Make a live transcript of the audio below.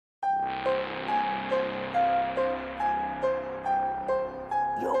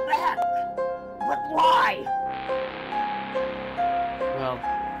Why? Well,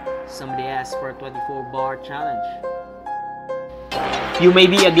 somebody asked for a 24-bar challenge. You may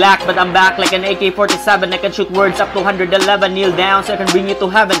be a Glock, but I'm back like an AK-47. I can shoot words up to 111. Kneel down so I can bring you to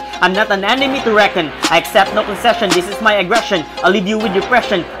heaven. I'm not an enemy to reckon. I accept no concession. This is my aggression. I'll leave you with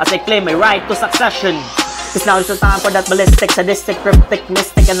depression as I claim my right to succession. Cause now it's the time for that ballistic, sadistic, cryptic,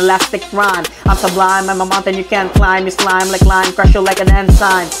 mystic, and elastic rhyme. I'm sublime, I'm a mountain you can't climb. You slime like lime, crush you like an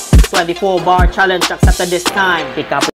enzyme. 24-bar challenge accepted this time. Pick up